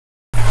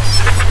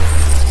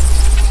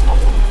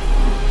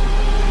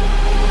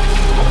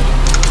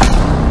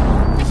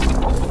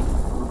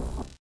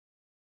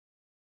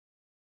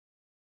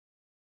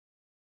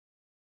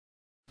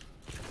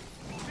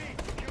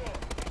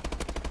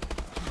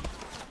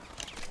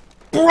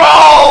Bro,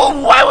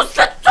 why was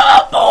the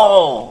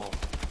double?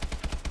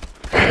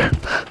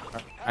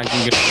 I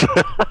can get.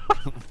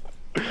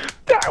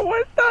 That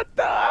was the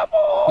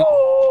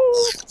double.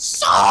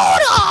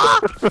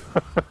 Soda.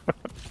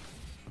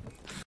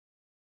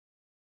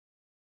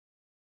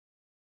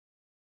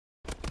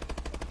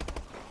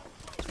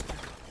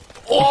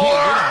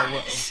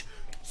 Orange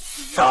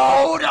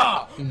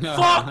soda.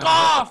 Fuck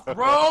off,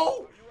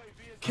 bro.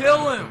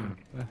 Kill him.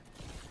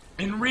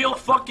 In real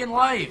fucking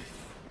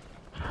life.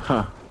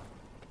 Huh.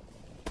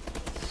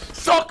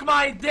 Suck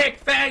my dick,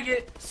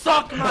 faggot!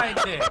 Suck my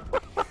dick!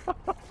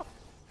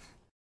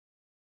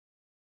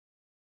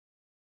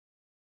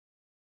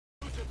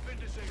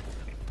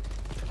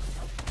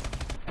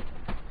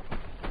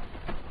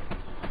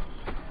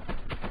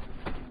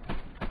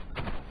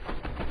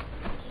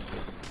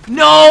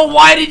 No,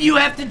 why did you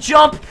have to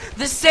jump?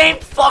 The same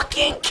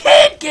fucking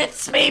kid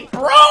gets me,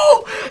 bro!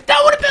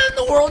 That would have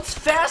been the world's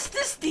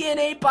fastest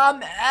DNA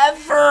bomb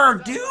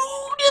ever, dude!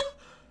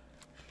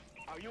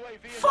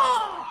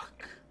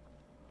 Fuck!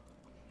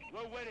 We're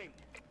winning.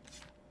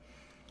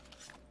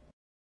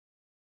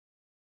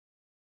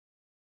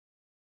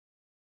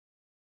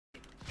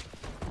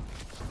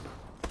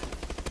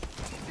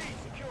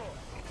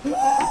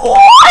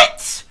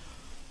 What?!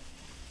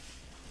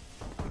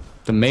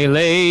 The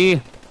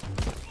melee.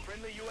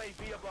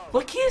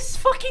 Look, his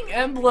fucking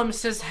emblem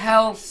says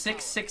Hell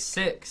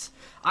 666.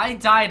 I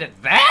died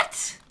at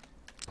that?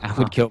 I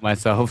would kill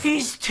myself.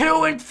 He's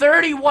 2 and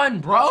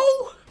 31, bro!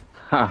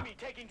 Huh.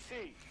 Taking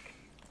C.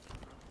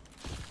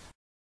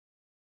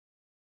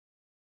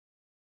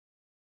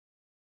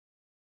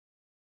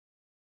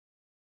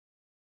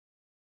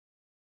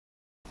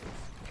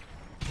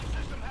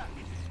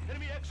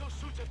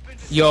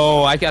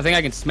 Yo, I think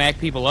I can smack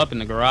people up in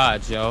the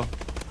garage, yo.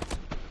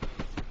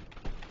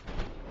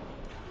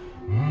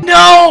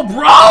 No,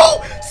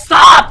 bro!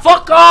 Stop!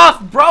 Fuck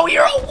off, bro!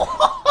 You're a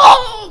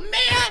oh,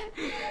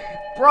 man!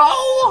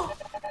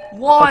 Bro!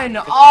 One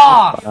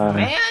off,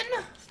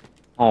 man!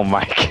 Oh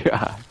my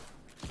god.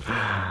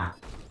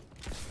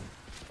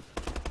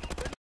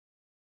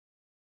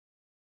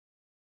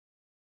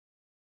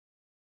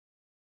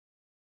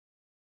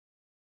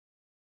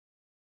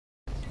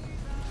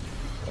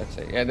 That's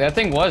it. Yeah, that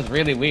thing was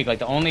really weak. Like,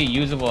 the only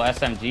usable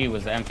SMG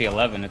was the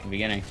MP11 at the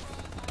beginning.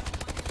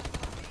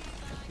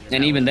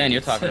 And even then,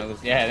 you're talking, it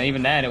was, yeah, and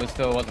even then, it was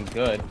still wasn't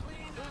good.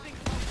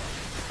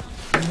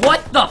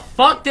 What the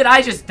fuck did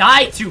I just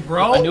die to,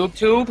 bro? A noob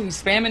tube?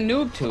 He's spamming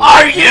noob tube.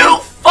 Are you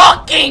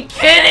fucking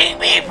kidding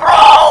me,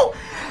 bro?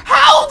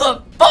 How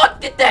the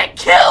fuck did that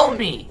kill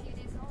me?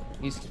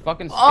 He's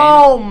fucking spamming.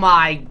 Oh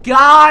my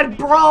god,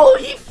 bro!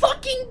 He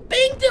fucking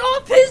banged it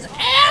off his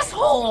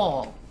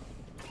asshole!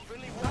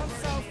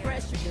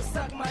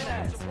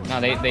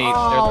 No, they're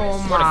Oh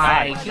sort of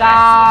my bad.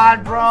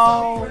 god,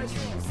 bro!